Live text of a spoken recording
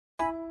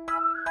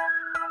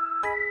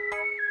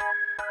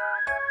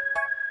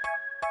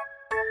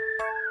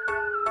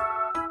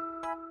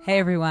Hey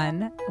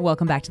everyone,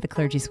 welcome back to the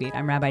Clergy Suite.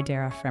 I'm Rabbi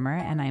Dara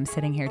Frimmer, and I'm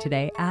sitting here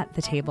today at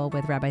the table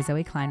with Rabbi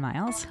Zoe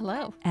Klein-Miles.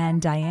 Hello.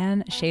 And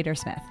Diane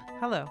Shader-Smith.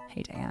 Hello.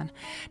 Hey, Diane.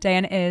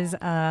 Diane is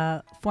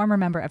a former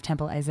member of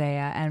Temple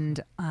Isaiah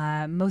and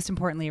most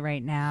importantly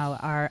right now,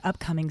 our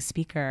upcoming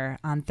speaker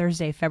on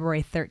Thursday,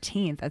 February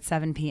 13th at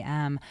 7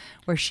 p.m.,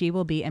 where she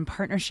will be in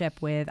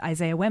partnership with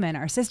Isaiah Women,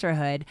 our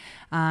sisterhood,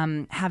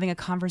 having a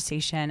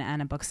conversation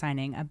and a book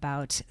signing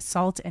about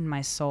Salt in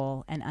My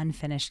Soul, An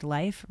Unfinished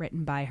Life,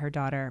 written by her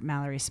daughter,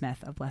 Mallory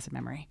Smith of blessed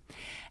memory.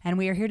 And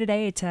we are here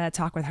today to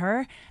talk with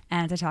her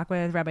and to talk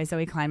with Rabbi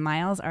Zoe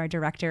Klein-Miles, our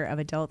Director of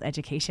Adult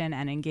Education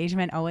and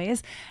Engagement always,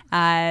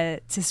 to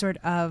sort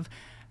of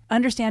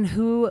understand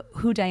who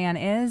Diane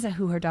is,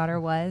 who her daughter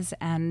was,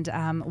 and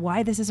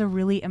why this is a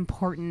really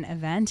important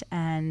event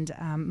and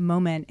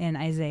moment in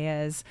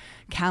Isaiah's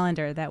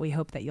calendar that we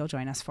hope that you'll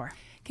join us for.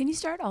 Can you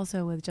start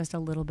also with just a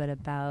little bit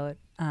about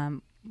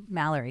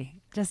Mallory?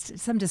 Just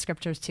some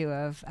descriptors too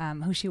of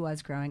who she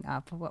was growing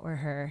up. What were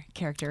her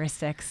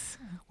characteristics?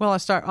 Well,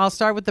 I'll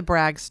start with the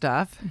brag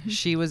stuff. Mm-hmm.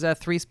 She was a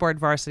 3-sport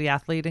varsity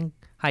athlete in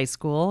high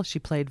school. She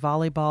played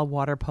volleyball,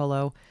 water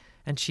polo,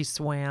 and she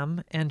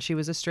swam. And she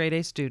was a straight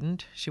A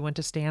student. She went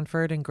to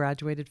Stanford and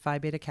graduated Phi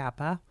Beta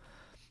Kappa.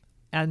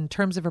 And in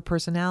terms of her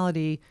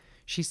personality,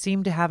 she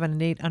seemed to have an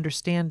innate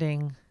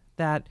understanding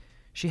that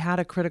she had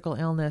a critical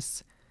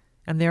illness,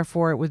 and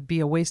therefore it would be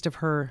a waste of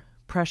her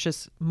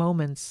precious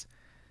moments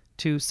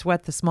to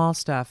sweat the small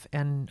stuff.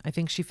 And I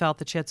think she felt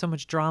that she had so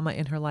much drama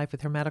in her life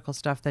with her medical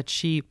stuff that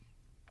she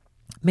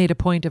made a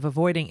point of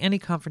avoiding any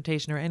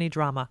confrontation or any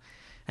drama.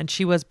 And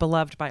she was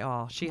beloved by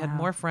all. She had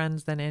more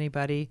friends than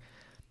anybody.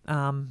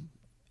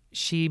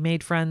 She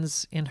made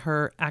friends in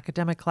her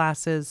academic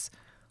classes,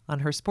 on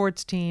her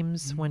sports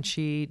teams, when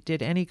she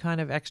did any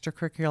kind of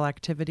extracurricular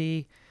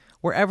activity.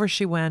 Wherever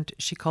she went,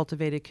 she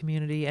cultivated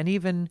community. And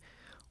even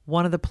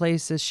one of the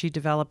places she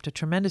developed a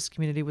tremendous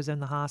community was in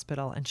the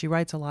hospital. And she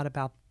writes a lot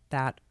about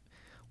that,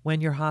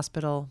 when your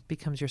hospital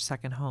becomes your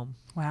second home.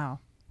 Wow.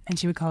 And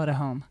she would call it a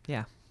home.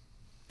 Yeah.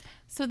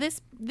 So this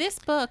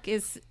book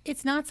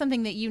it's not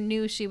something that you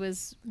knew she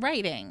was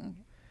writing,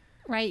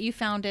 right? You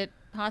found it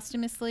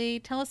posthumously.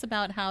 Tell us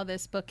about how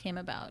this book came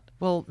about.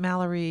 Well,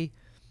 Mallory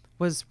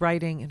was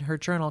writing in her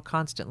journal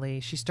constantly.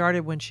 She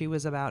started when she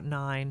was about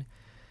 9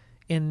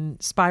 in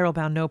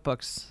spiral-bound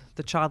notebooks,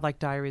 the childlike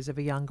diaries of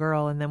a young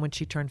girl. And then when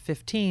she turned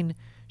 15,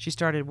 she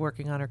started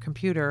working on her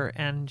computer,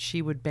 and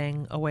she would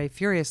bang away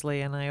furiously.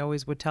 And I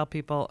always would tell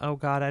people, oh,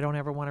 God, I don't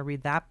ever want to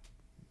read that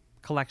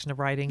collection of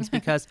writings,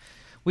 because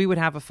we would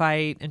have a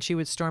fight, and she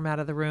would storm out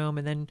of the room,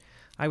 and then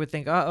I would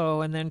think,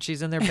 uh-oh, and then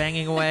she's in there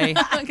banging away.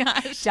 Oh, my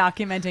gosh.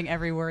 Documenting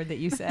every word that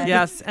you said.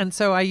 Yes, and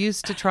so I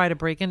used to try to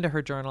break into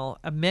her journal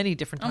many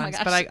different times,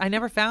 but I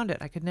never found it.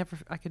 I could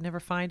never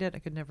find it. I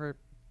could never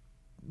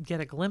get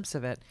a glimpse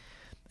of it.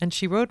 And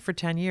she wrote for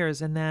 10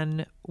 years. And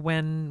then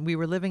when we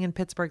were living in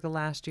Pittsburgh the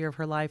last year of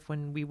her life,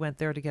 when we went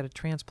there to get a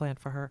transplant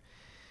for her,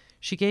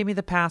 she gave me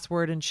the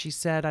password and she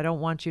said, I don't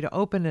want you to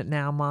open it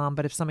now, Mom,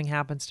 but if something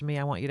happens to me,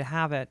 I want you to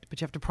have it.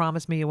 But you have to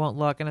promise me you won't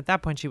look. And at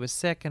that point, she was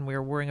sick and we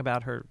were worrying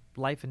about her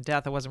life and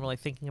death. I wasn't really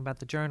thinking about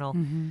the journal.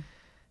 Mm-hmm.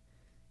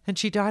 And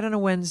she died on a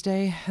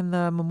Wednesday, and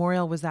the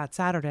memorial was that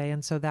Saturday.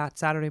 And so that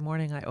Saturday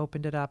morning, I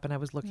opened it up and I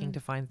was looking to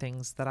find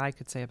things that I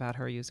could say about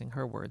her using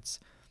her words.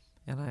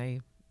 And I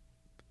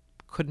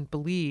couldn't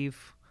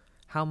believe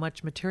how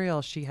much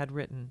material she had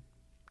written,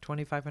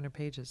 2,500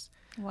 pages.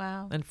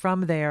 Wow. And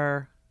from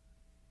there,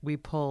 we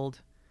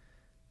pulled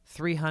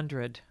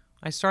 300.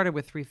 I started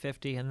with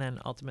 350, and then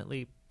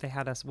ultimately they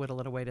had us whittle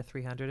it away to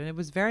 300. And it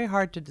was very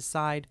hard to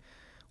decide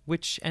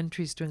which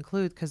entries to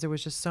include because there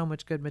was just so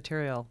much good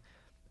material.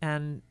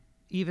 And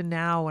even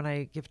now when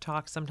I give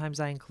talks,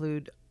 sometimes I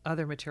include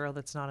other material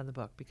that's not in the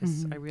book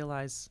because I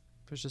realize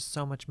there's just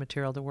so much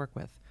material to work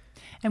with.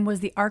 And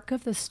was the arc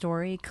of the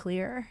story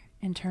clear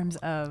in terms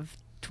of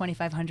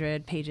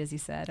 2,500 pages, you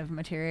said, of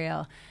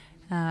material?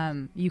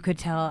 You could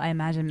tell, I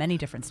imagine, many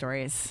different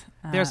stories.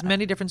 There's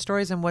many different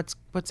stories. And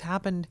what's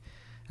happened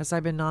as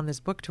I've been on this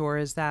book tour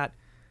is that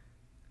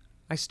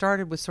I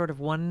started with sort of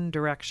one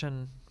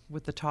direction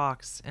with the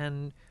talks.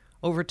 And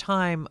over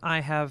time, I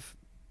have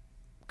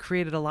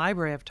created a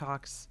library of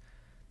talks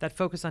that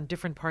focus on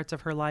different parts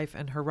of her life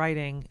and her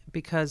writing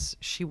because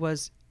she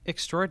was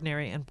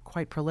extraordinary and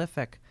quite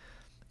prolific.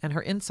 And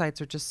her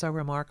insights are just so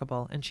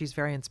remarkable, and she's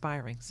very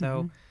inspiring.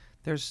 So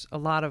there's a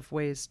lot of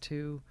ways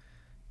to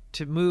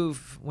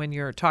move when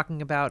you're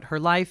talking about her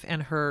life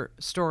and her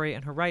story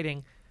and her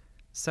writing.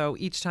 So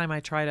each time I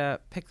try to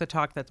pick the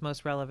talk that's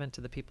most relevant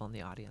to the people in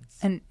the audience.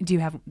 And do you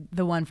have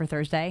the one for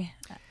Thursday?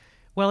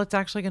 Well, it's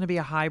actually going to be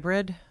a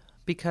hybrid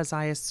because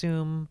I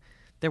assume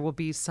there will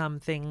be some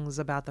things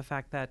about the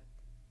fact that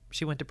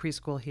she went to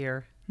preschool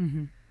here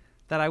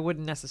that I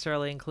wouldn't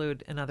necessarily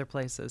include in other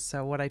places.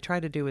 So what I try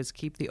to do is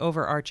keep the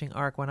overarching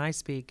arc when I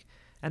speak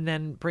and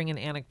then bring in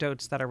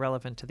anecdotes that are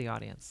relevant to the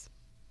audience.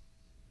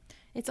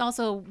 It's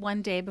also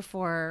one day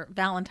before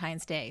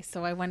Valentine's Day.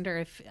 So I wonder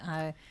if,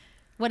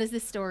 what does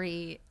this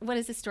story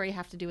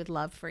have to do with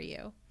love for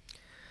you?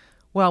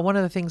 Well, one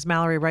of the things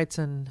Mallory writes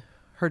in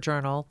her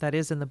journal that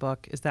is in the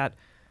book is that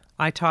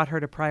I taught her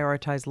to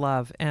prioritize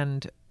love.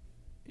 And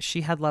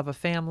she had love of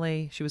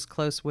family. She was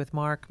close with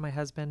Mark, my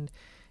husband,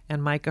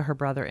 and Micah, her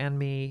brother, and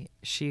me.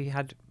 She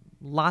had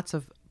lots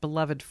of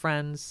beloved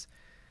friends.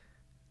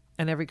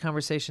 And every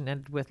conversation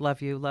ended with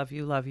love you, love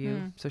you, love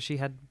you. So she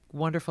had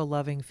wonderful,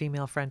 loving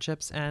female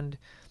friendships. And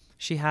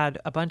she had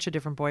a bunch of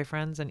different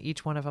boyfriends, and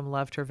each one of them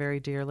loved her very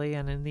dearly.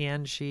 And in the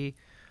end, she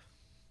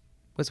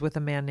was with a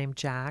man named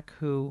Jack,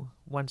 who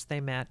once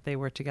they met, they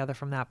were together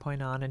from that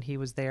point on, and he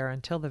was there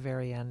until the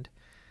very end.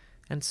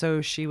 And so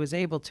she was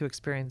able to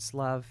experience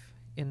love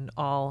in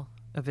all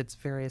of its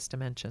various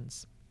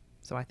dimensions.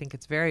 So I think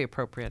it's very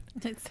appropriate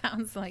It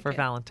sounds like for it.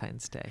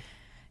 Valentine's Day.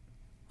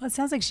 Well, it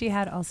sounds like she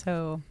had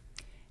also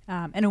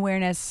an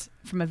awareness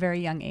from a very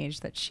young age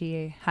that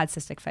she had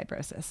cystic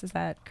fibrosis. Is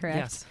that correct?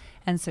 Yes.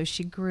 And so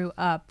she grew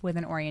up with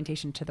an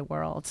orientation to the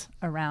world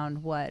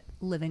around what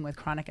living with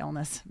chronic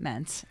illness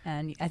meant.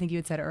 And I think you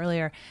had said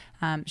earlier,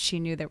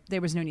 she knew that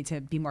there was no need to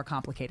be more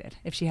complicated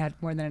if she had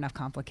more than enough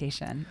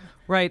complication.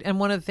 Right. And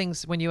one of the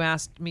things, when you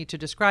asked me to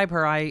describe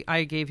her,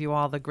 I gave you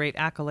all the great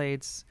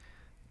accolades.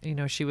 You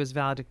know, she was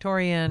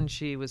valedictorian.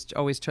 She was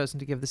always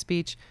chosen to give the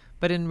speech.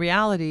 But in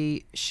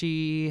reality,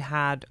 she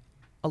had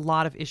a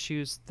lot of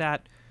issues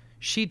that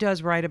she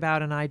does write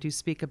about and I do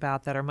speak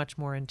about that are much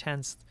more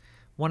intense.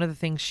 One of the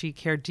things she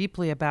cared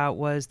deeply about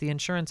was the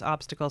insurance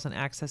obstacles and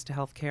access to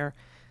health care,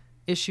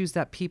 issues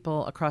that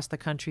people across the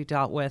country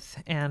dealt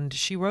with. And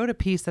she wrote a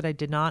piece that I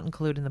did not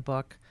include in the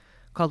book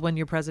called When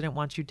Your President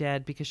Wants You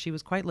Dead, because she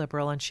was quite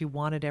liberal and she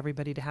wanted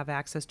everybody to have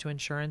access to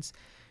insurance.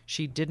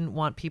 She didn't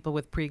want people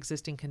with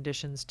pre-existing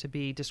conditions to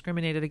be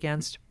discriminated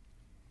against.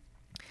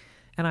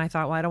 And I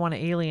thought, well, I don't want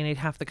to alienate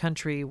half the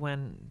country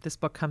when this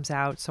book comes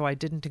out, so I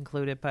didn't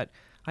include it. But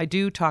I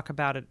do talk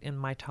about it in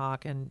my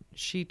talk, and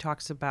she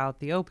talks about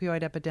the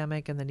opioid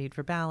epidemic and the need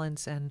for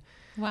balance and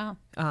Wow.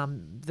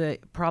 the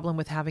problem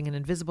with having an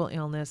invisible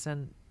illness.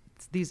 And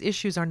these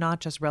issues are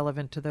not just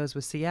relevant to those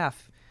with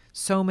CF.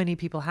 So many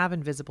people have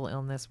invisible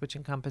illness, which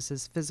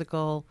encompasses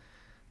physical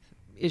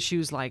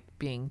issues like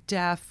being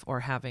deaf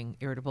or having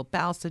irritable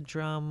bowel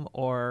syndrome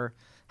or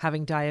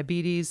having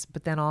diabetes,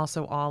 but then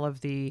also all of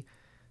the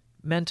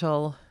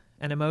mental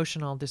and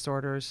emotional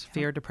disorders,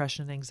 fear,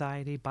 depression,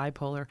 anxiety,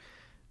 bipolar,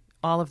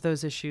 all of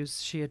those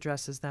issues, she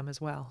addresses them as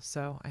well.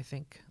 So I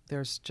think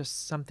there's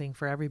just something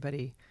for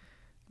everybody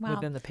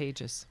within the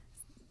pages.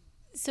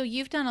 So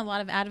you've done a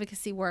lot of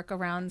advocacy work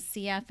around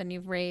CF, and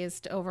you've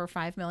raised over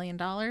 $5 million,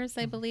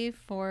 I believe,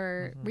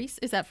 for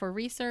is that for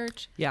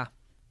research? Yeah.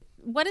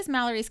 What is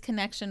Mallory's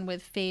connection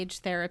with phage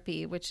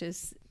therapy, which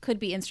could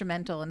be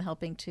instrumental in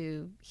helping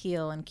to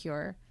heal and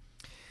cure?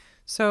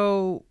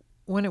 So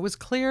when it was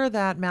clear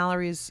that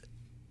Mallory's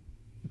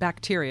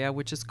bacteria,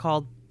 which is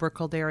called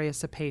Burkholderia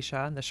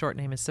cepacia, and the short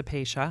name is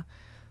cepacia,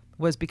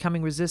 was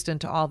becoming resistant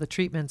to all the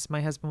treatments,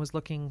 my husband was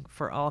looking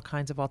for all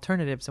kinds of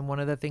alternatives. And one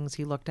of the things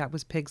he looked at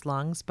was pig's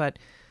lungs, but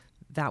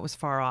that was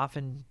far off.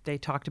 And they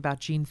talked about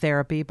gene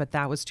therapy, but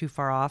that was too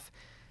far off.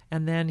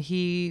 And then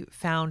he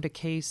found a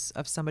case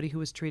of somebody who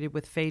was treated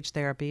with phage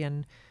therapy.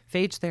 And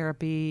phage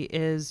therapy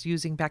is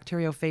using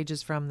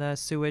bacteriophages from the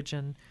sewage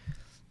and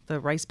the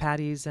rice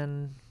paddies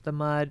and the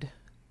mud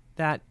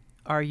that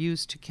are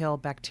used to kill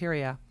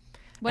bacteria.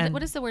 What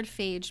does the word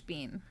phage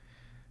mean?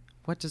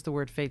 What does the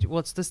word phage? Well,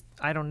 it's this,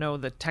 I don't know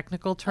the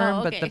technical term,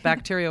 okay. but the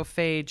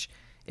bacteriophage,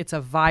 it's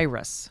a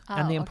virus.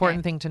 And the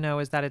important thing to know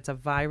is that it's a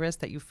virus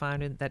that you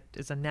find that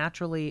is a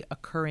naturally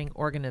occurring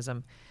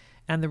organism.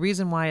 And the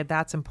reason why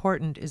that's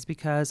important is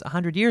because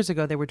 100 years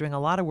ago, they were doing a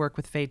lot of work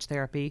with phage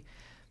therapy.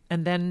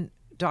 And then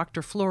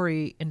Dr.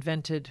 Florey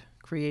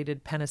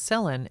created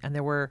penicillin, and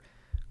there were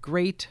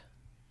great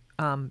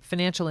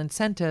financial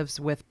incentives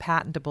with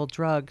patentable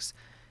drugs.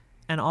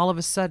 And all of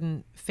a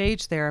sudden,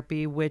 phage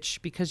therapy,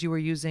 which because you were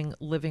using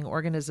living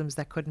organisms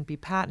that couldn't be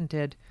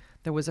patented,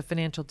 there was a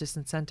financial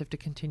disincentive to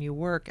continue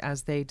work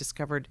as they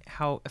discovered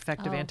how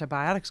effective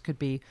antibiotics could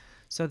be.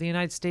 So the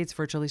United States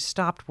virtually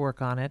stopped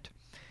work on it.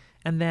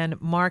 And then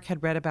Mark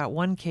had read about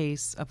one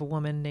case of a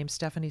woman named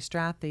Stephanie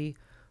Strathy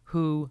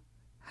who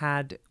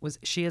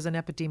she is an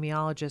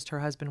epidemiologist.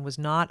 Her husband was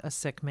not a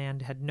sick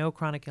man, had no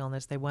chronic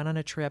illness. They went on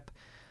a trip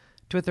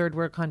to a third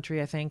world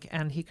country, I think,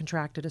 and he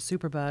contracted a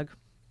superbug.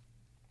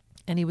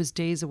 And he was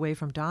days away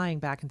from dying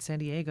back in San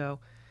Diego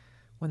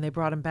when they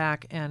brought him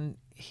back, and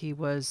he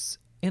was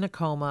in a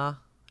coma.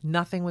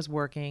 Nothing was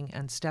working,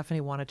 and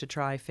Stephanie wanted to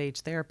try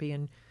phage therapy.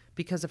 And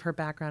because of her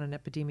background in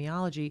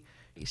epidemiology,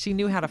 she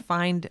knew how to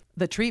find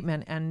the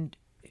treatment, and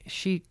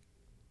she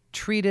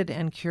treated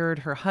and cured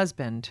her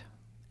husband.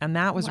 And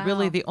that was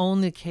really the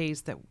only case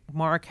that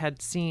Mark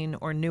had seen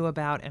or knew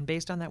about. And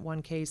based on that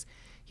one case,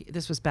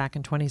 this was back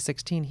in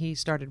 2016, he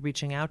started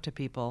reaching out to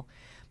people.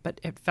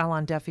 But it fell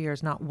on deaf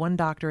ears. Not one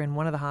doctor in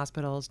one of the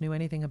hospitals knew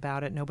anything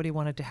about it. Nobody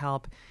wanted to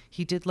help.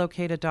 He did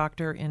locate a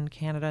doctor in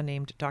Canada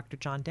named Dr.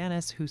 John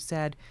Dennis, who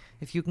said,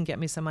 if you can get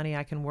me some money,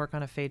 I can work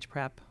on a phage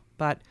prep.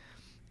 But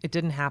it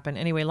didn't happen.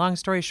 Anyway, long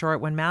story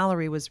short, when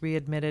Mallory was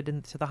readmitted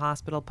into the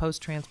hospital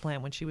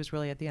post-transplant, when she was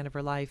really at the end of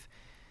her life,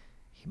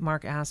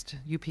 Mark asked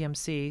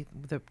UPMC,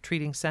 the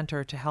treating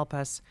center, to help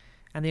us,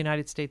 and the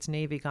United States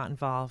Navy got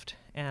involved.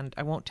 And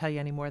I won't tell you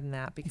any more than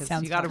that because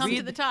sounds you got to Come read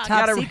to the talk.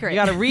 Top You secret.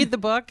 got to read the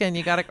book, and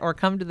you got to or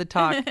come to the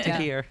talk to Yeah.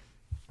 hear.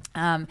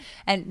 And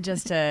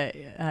just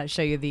to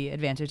show you the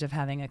advantage of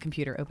having a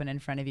computer open in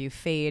front of you,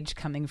 phage,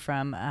 coming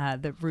from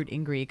the root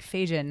in Greek,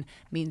 phagein,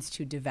 means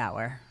to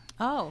devour.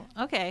 Oh,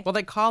 okay. Well,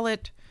 they call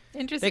it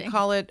Interesting. They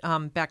call it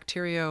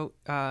bacteriophage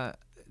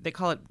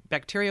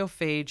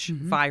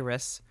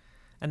virus,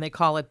 and they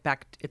call it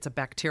it's a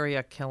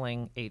bacteria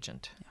killing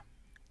agent.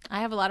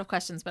 I have a lot of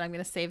questions, but I'm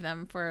going to save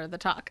them for the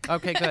talk.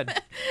 Okay, good.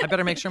 I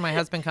better make sure my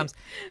husband comes.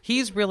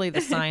 He's really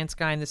the science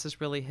guy, and this is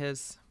really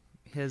his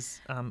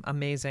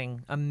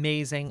amazing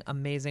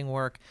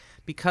work.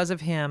 Because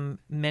of him,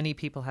 many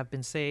people have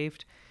been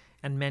saved,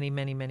 and many,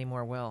 many, many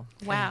more will.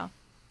 Wow.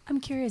 I'm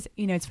curious,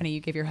 it's funny, you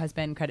give your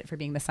husband credit for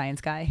being the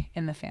science guy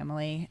in the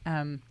family.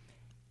 And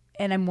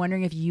I'm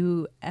wondering if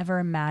you ever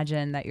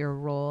imagined that your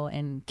role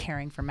in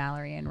caring for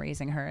Mallory and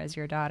raising her as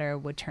your daughter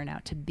would turn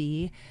out to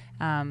be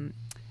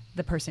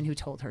the person who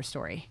told her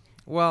story.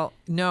 Well,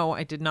 no,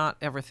 I did not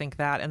ever think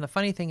that. And the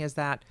funny thing is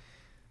that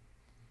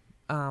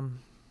when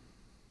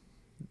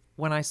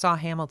I saw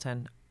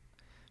Hamilton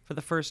for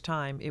the first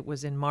time, it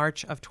was in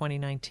March of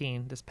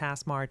 2019, this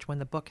past March, when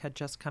the book had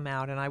just come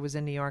out, and I was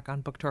in New York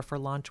on book tour for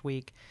launch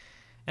week,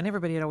 and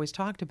everybody had always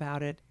talked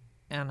about it.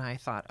 And I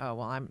thought, oh,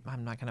 well, I'm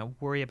not going to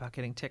worry about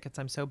getting tickets.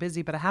 I'm so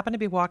busy. But I happened to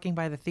be walking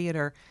by the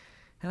theater,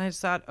 and I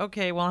just thought,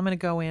 okay, well, I'm going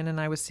to go in. And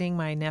I was seeing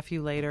my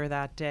nephew later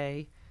that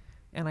day,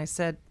 and I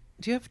said,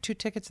 do you have 2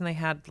 tickets? And they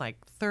had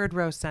like third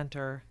row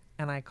center.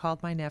 And I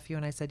called my nephew,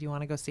 and I said, you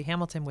want to go see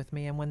Hamilton with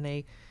me? And when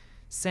they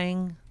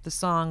sang the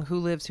song, Who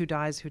Lives, Who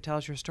Dies, Who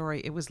Tells Your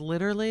Story, it was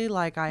literally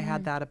like I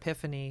had that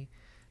epiphany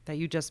that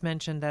you just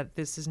mentioned, that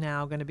this is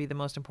now going to be the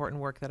most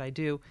important work that I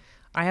do.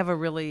 I had a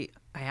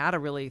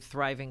really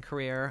thriving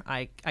career.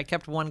 I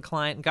kept one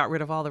client and got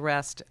rid of all the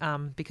rest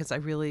because I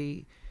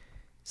really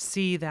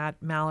see that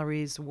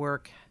Mallory's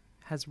work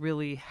has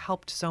really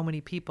helped so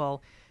many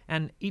people.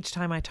 And each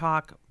time I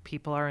talk,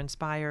 people are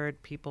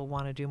inspired, people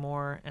want to do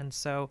more. And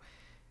so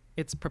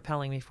it's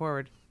propelling me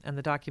forward. And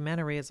the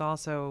documentary is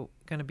also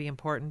going to be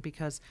important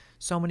because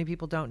so many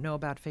people don't know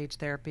about phage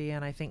therapy.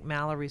 And I think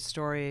Mallory's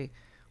story,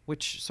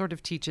 which sort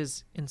of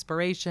teaches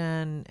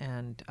inspiration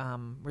and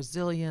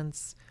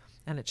resilience,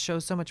 and it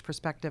shows so much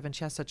perspective, and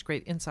she has such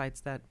great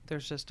insights that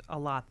there's just a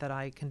lot that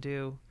I can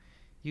do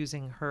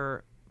using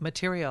her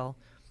material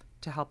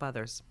to help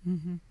others.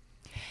 Mm-hmm.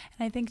 And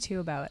I think, too,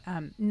 about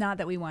not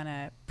that we want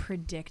to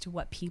predict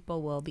what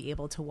people will be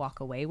able to walk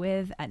away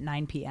with at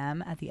 9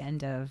 p.m. at the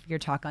end of your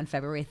talk on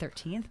February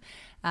 13th,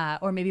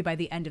 or maybe by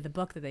the end of the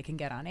book that they can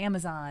get on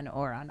Amazon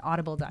or on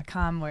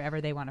audible.com, wherever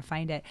they want to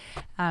find it.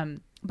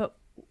 But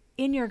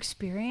in your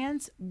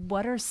experience,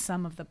 what are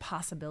some of the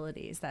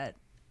possibilities that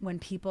when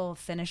people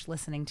finish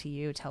listening to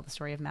you tell the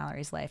story of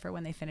Mallory's life, or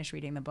when they finish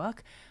reading the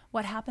book,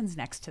 what happens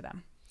next to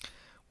them?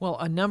 Well,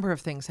 a number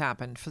of things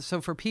happen. So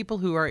for people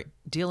who are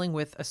dealing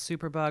with a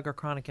superbug or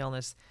chronic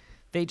illness,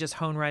 they just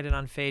hone right in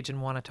on phage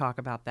and want to talk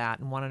about that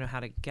and want to know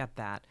how to get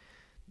that.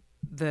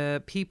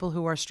 The people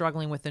who are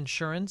struggling with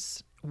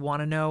insurance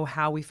want to know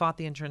how we fought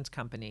the insurance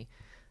company.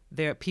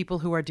 The people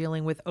who are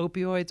dealing with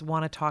opioids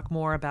want to talk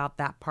more about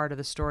that part of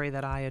the story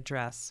that I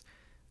address,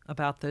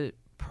 about the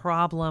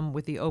problem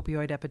with the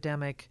opioid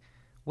epidemic,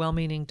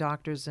 well-meaning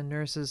doctors and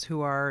nurses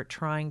who are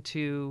trying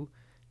to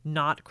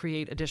not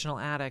create additional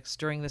addicts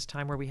during this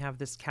time where we have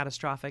this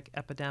catastrophic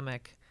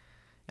epidemic,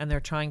 and they're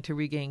trying to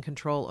regain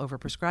control over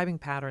prescribing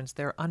patterns.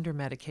 They're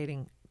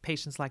under-medicating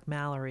patients like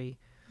Mallory,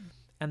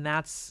 and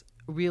that's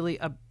really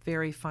a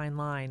very fine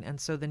line. And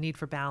so the need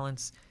for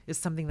balance is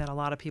something that a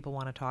lot of people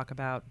want to talk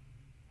about.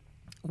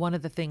 One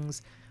of the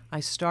things I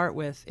start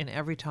with in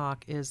every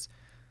talk is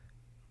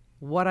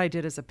what I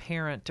did as a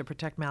parent to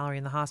protect Mallory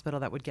in the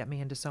hospital that would get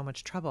me into so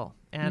much trouble.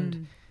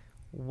 And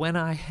when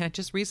I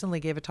just recently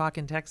gave a talk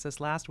in Texas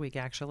last week,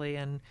 actually,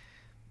 and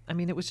I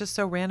mean, it was just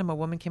so random. A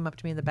woman came up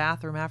to me in the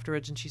bathroom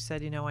afterwards, and she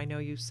said, I know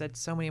you said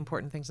so many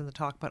important things in the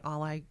talk, but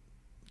all I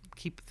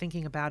keep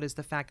thinking about is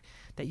the fact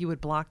that you would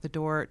block the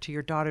door to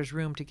your daughter's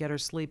room to get her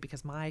sleep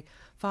because my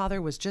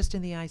father was just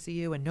in the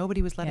ICU and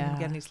nobody was letting him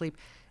get any sleep.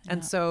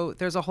 And so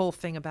there's a whole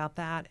thing about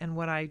that. And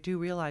what I do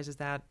realize is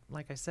that,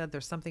 like I said,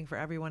 there's something for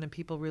everyone, and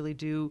people really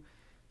do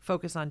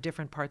focus on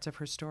different parts of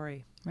her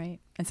story. Right.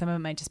 And some of it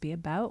might just be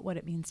about what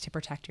it means to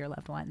protect your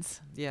loved ones.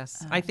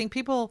 Yes. I think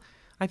people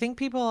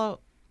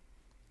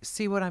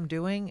see what I'm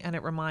doing, and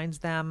it reminds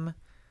them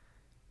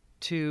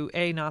to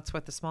A, not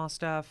sweat the small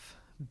stuff,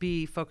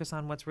 B, focus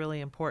on what's really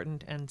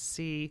important, and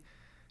C,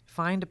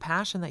 find a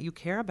passion that you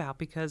care about.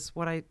 Because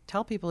what I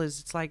tell people is,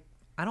 it's like,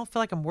 I don't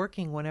feel like I'm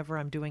working whenever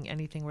I'm doing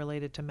anything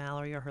related to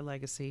Mallory or her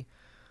legacy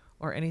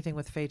or anything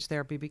with phage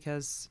therapy,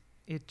 because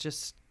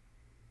it's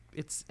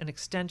an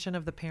extension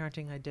of the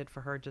parenting I did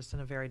for her, just in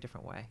a very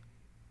different way.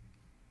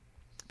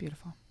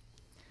 Beautiful.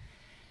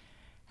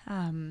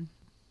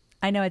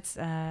 I know it's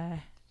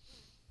an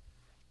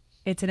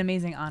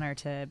amazing honor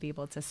to be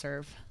able to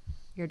serve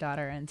your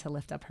daughter and to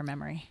lift up her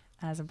memory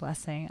as a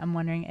blessing. I'm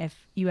wondering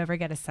if you ever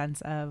get a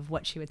sense of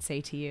what she would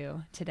say to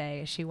you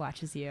today as she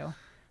watches you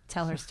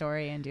tell her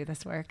story and do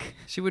this work.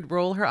 She would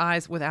roll her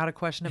eyes without a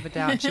question of a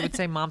doubt. She would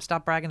say, "Mom,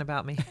 stop bragging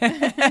about me."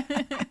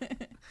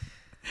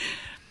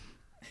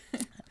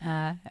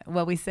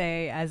 Well, we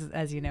say,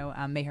 as you know,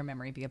 may her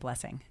memory be a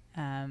blessing,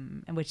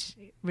 which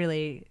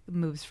really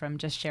moves from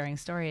just sharing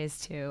stories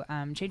to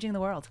changing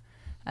the world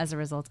as a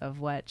result of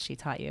what she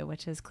taught you,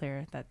 which is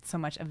clear that so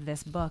much of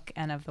this book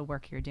and of the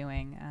work you're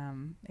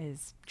doing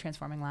is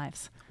transforming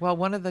lives. Well,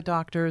 one of the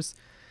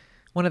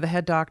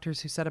head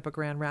doctors who set up a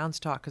Grand Rounds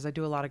talk, because I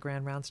do a lot of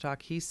Grand Rounds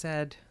talk, he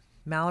said,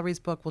 Mallory's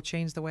book will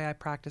change the way I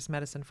practice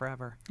medicine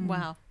forever.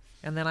 Wow.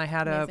 And then I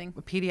had a Amazing.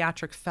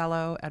 pediatric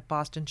fellow at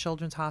Boston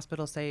Children's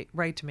Hospital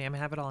write to me. I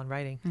have it all in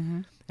writing.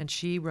 Mm-hmm. And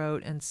she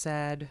wrote and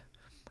said,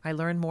 I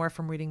learned more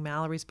from reading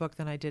Mallory's book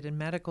than I did in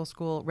medical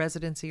school,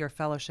 residency, or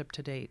fellowship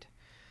to date.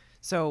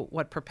 So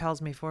what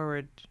propels me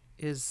forward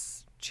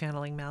is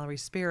channeling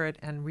Mallory's spirit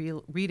and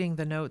reading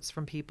the notes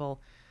from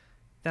people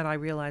that I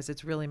realize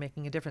it's really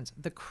making a difference.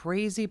 The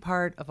crazy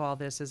part of all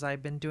this is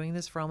I've been doing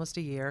this for almost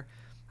a year.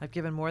 I've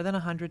given more than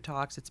 100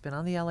 talks. It's been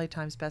on the LA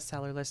Times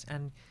bestseller list,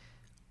 and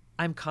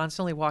I'm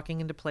constantly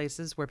walking into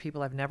places where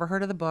people have never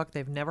heard of the book,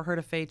 they've never heard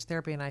of phage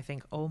therapy, and I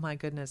think, oh my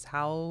goodness,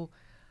 how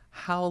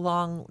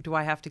long do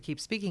I have to keep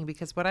speaking?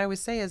 Because what I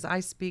always say is I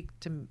speak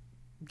to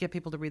get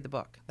people to read the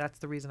book. That's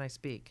the reason I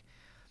speak.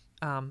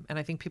 And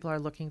I think people are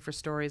looking for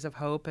stories of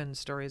hope and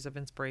stories of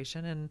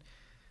inspiration, and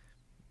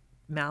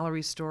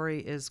Mallory's story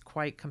is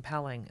quite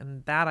compelling,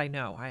 and that I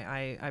know.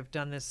 I've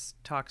done this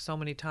talk so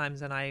many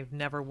times, and I've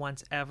never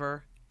once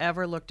ever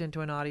looked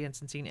into an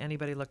audience and seen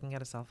anybody looking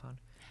at a cell phone,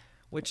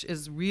 which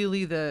is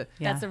really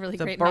That's a really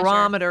the great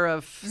barometer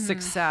of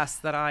success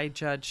that I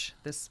judge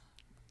this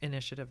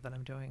initiative that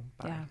I'm doing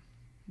by.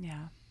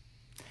 Yeah.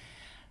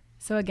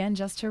 So again,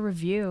 just to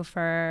review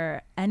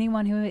for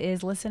anyone who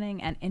is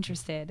listening and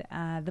interested,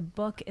 the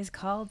book is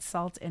called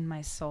Salt in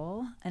My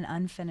Soul, An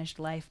Unfinished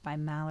Life by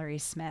Mallory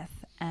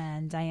Smith.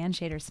 And Diane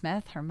Shader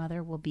Smith, her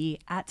mother, will be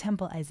at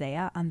Temple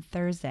Isaiah on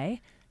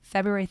Thursday,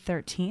 February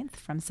 13th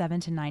from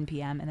 7 to 9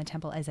 p.m. in the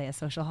Temple Isaiah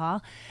Social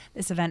Hall.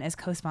 This event is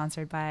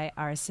co-sponsored by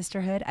our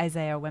sisterhood,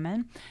 Isaiah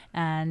Women,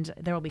 and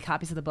there will be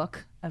copies of the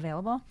book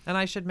available. And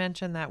I should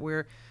mention that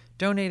we're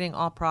donating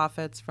all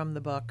profits from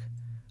the book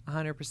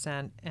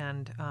 100%,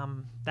 and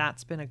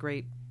that's been a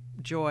great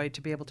joy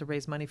to be able to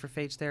raise money for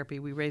phage therapy.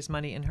 We raised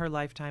money in her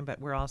lifetime, but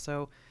we're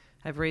also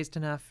have raised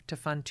enough to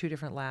fund 2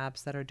 different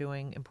labs that are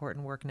doing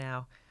important work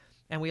now.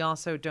 And we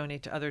also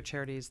donate to other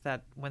charities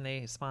that when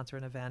they sponsor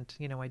an event,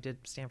 I did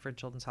Stanford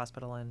Children's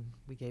Hospital, and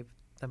we gave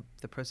them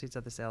the proceeds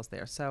of the sales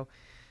there. So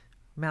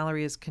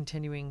Mallory is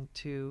continuing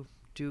to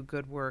do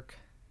good work.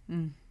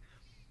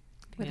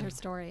 With her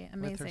story.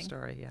 Amazing. With her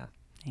story, yeah.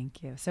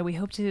 Thank you. So we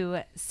hope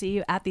to see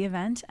you at the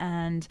event,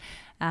 and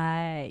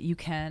you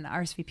can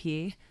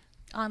RSVP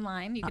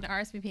Online. You can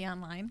RSVP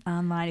online.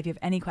 Online. If you have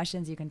any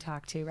questions, you can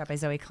talk to Rabbi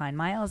Zoe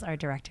Klein-Miles, our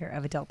Director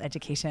of Adult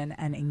Education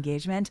and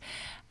Engagement.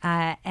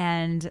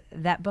 And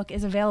that book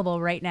is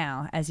available right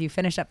now. As you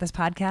finish up this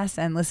podcast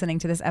and listening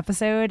to this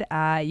episode,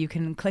 you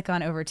can click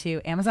on over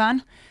to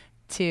Amazon,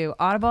 to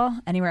Audible,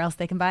 anywhere else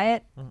they can buy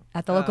it,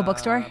 at the local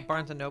bookstore.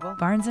 Barnes & Noble.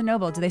 Barnes &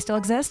 Noble. Do they still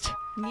exist?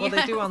 Well,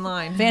 they do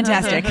online.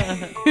 Fantastic.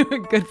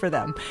 Good for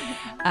them.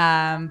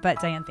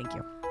 But Diane, thank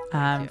you.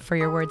 For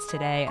your words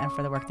today and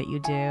for the work that you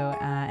do.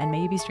 And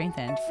may you be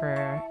strengthened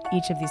for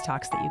each of these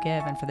talks that you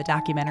give and for the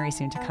documentary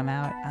soon to come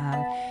out.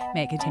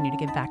 May it continue to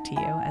give back to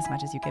you as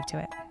much as you give to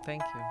it.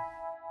 Thank you.